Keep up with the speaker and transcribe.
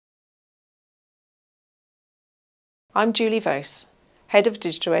I'm Julie Voce, Head of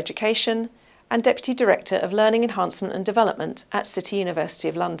Digital Education and Deputy Director of Learning Enhancement and Development at City University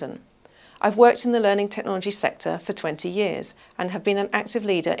of London. I've worked in the learning technology sector for 20 years and have been an active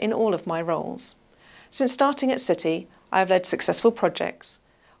leader in all of my roles. Since starting at City, I have led successful projects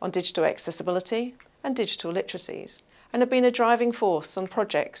on digital accessibility and digital literacies, and have been a driving force on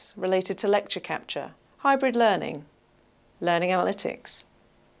projects related to lecture capture, hybrid learning, learning analytics,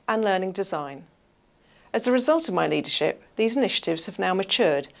 and learning design. As a result of my leadership, these initiatives have now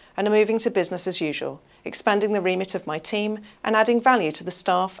matured and are moving to business as usual, expanding the remit of my team and adding value to the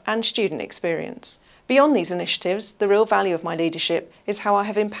staff and student experience. Beyond these initiatives, the real value of my leadership is how I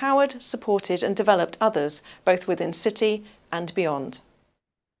have empowered, supported and developed others, both within City and beyond.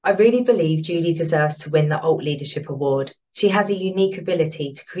 I really believe Julie deserves to win the Alt Leadership Award. She has a unique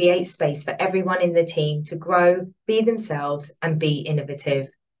ability to create space for everyone in the team to grow, be themselves and be innovative.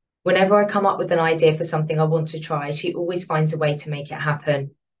 Whenever I come up with an idea for something I want to try, she always finds a way to make it happen.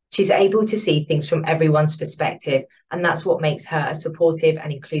 She's able to see things from everyone's perspective, and that's what makes her a supportive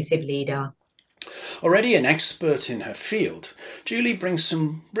and inclusive leader. Already an expert in her field, Julie brings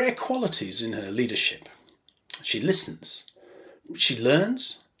some rare qualities in her leadership. She listens, she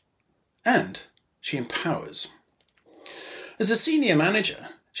learns, and she empowers. As a senior manager,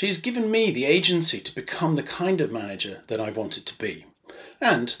 she has given me the agency to become the kind of manager that I wanted to be,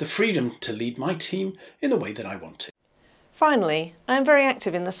 and the freedom to lead my team in the way that I want to. Finally, I am very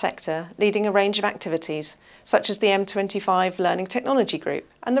active in the sector, leading a range of activities, such as the M25 Learning Technology Group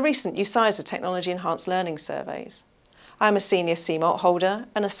and the recent UCISA Technology Enhanced Learning Surveys. I am a senior CMALT holder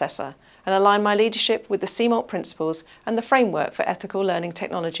and assessor, and align my leadership with the CMALT principles and the framework for ethical learning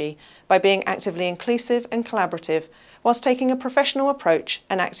technology by being actively inclusive and collaborative, whilst taking a professional approach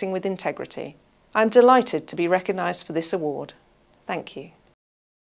and acting with integrity. I am delighted to be recognised for this award. Thank you.